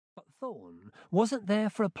Thorn wasn't there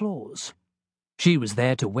for applause. She was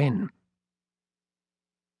there to win.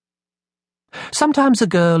 Sometimes a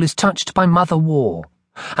girl is touched by Mother War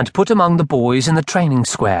and put among the boys in the training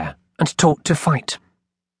square and taught to fight.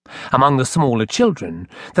 Among the smaller children,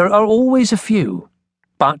 there are always a few,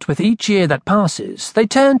 but with each year that passes, they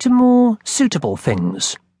turn to more suitable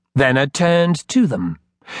things, then are turned to them,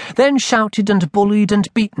 then shouted and bullied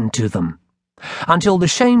and beaten to them, until the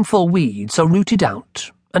shameful weeds are rooted out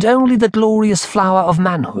and only the glorious flower of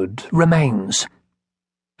manhood remains.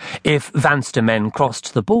 If Vanster men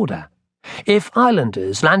crossed the border, if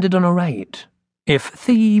islanders landed on a raid, if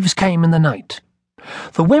thieves came in the night,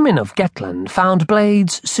 the women of Getland found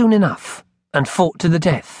blades soon enough and fought to the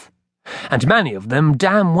death, and many of them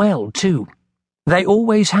damn well too. They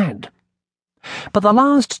always had. But the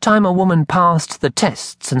last time a woman passed the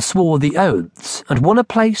tests and swore the oaths and won a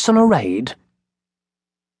place on a raid,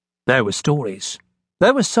 there were stories,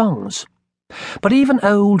 there were songs. But even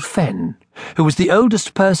old Fenn, who was the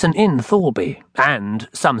oldest person in Thorby, and,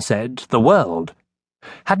 some said, the world,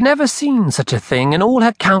 had never seen such a thing in all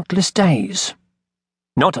her countless days.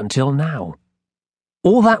 Not until now.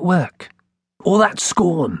 All that work, all that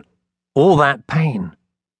scorn, all that pain.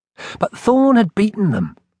 But Thorn had beaten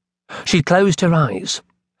them. She closed her eyes,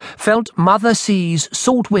 felt Mother Sea's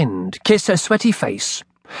salt wind kiss her sweaty face,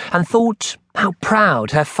 and thought how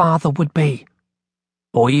proud her father would be.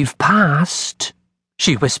 "I've passed,"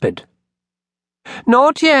 she whispered.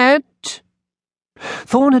 "Not yet."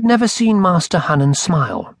 Thorn had never seen Master Hannon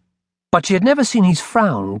smile, but she had never seen his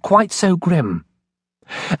frown quite so grim.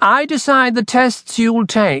 "I decide the tests you'll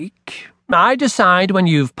take. I decide when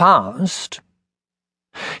you've passed."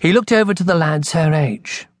 He looked over to the lads her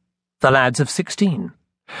age, the lads of 16,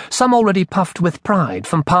 some already puffed with pride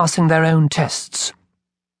from passing their own tests.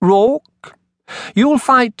 "Rourke, you'll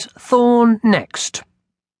fight Thorn next."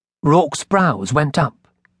 Rourke's brows went up.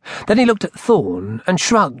 Then he looked at Thorn and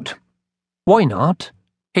shrugged. "Why not?"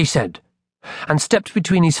 he said, and stepped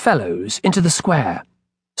between his fellows into the square,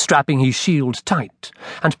 strapping his shield tight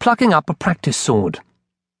and plucking up a practice sword.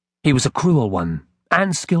 He was a cruel one,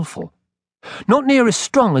 and skillful. Not near as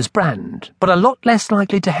strong as Brand, but a lot less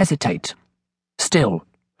likely to hesitate. Still,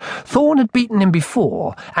 Thorn had beaten him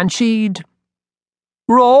before, and she'd...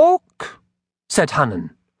 "Rourke," said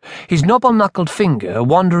Hannon, his knobble-knuckled finger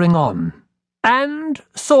wandering on, "and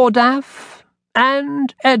Sordaff,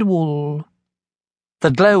 and Edwul." The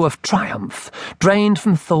glow of triumph drained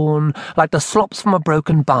from Thorn like the slops from a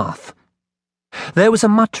broken bath. There was a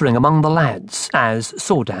muttering among the lads as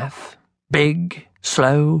Sordaff, big,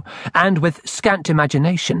 slow, and with scant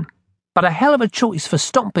imagination, but a hell of a choice for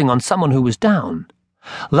stomping on someone who was down,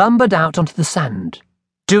 lumbered out onto the sand,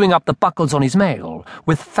 doing up the buckles on his mail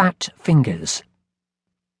with fat fingers.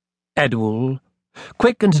 Edwul,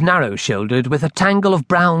 quick and narrow-shouldered with a tangle of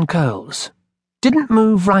brown curls, didn't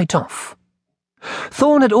move right off.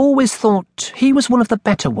 Thorn had always thought he was one of the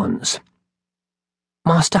better ones.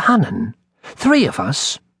 "Master Hannon, 3 of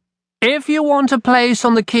us." "If you want a place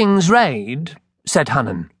on the King's raid," said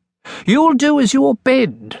Hannon, "you'll do as you're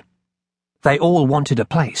bid." They all wanted a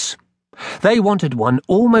place. They wanted one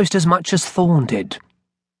almost as much as Thorn did.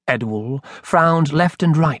 Edwul frowned left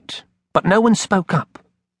and right, but no one spoke up.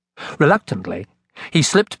 Reluctantly, he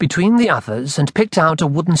slipped between the others and picked out a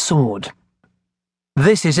wooden sword.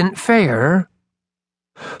 "This isn't fair."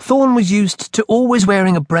 Thorn was used to always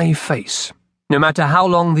wearing a brave face, no matter how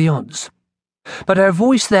long the odds. But her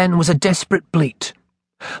voice then was a desperate bleat,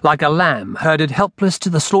 like a lamb herded helpless to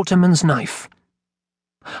the slaughterman's knife.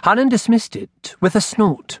 Hannon dismissed it with a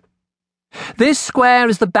snort. "This square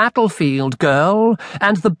is the battlefield, girl,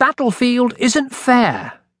 and the battlefield isn't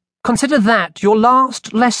fair. Consider that your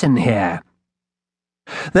last lesson here."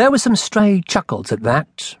 There were some stray chuckles at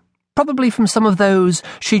that, probably from some of those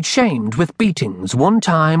she'd shamed with beatings one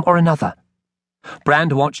time or another.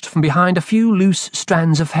 Brand watched from behind a few loose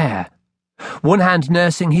strands of hair, one hand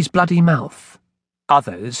nursing his bloody mouth.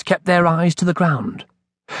 Others kept their eyes to the ground.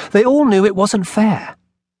 They all knew it wasn't fair.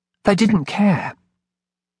 They didn't care.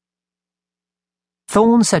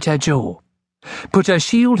 Thorn set her jaw, put her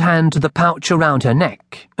shield hand to the pouch around her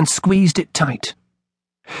neck, and squeezed it tight.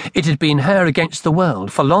 It had been her against the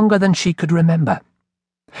world for longer than she could remember.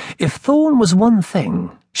 If Thorn was one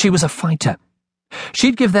thing, she was a fighter.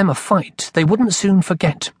 She'd give them a fight they wouldn't soon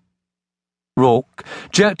forget. Rourke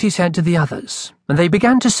jerked his head to the others, and they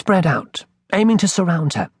began to spread out, aiming to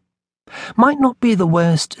surround her. Might not be the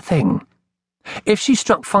worst thing. If she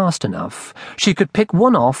struck fast enough, she could pick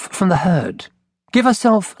one off from the herd, give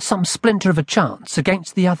herself some splinter of a chance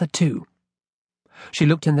against the other 2. She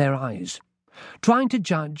looked in their eyes, trying to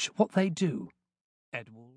judge what they'd do. Edward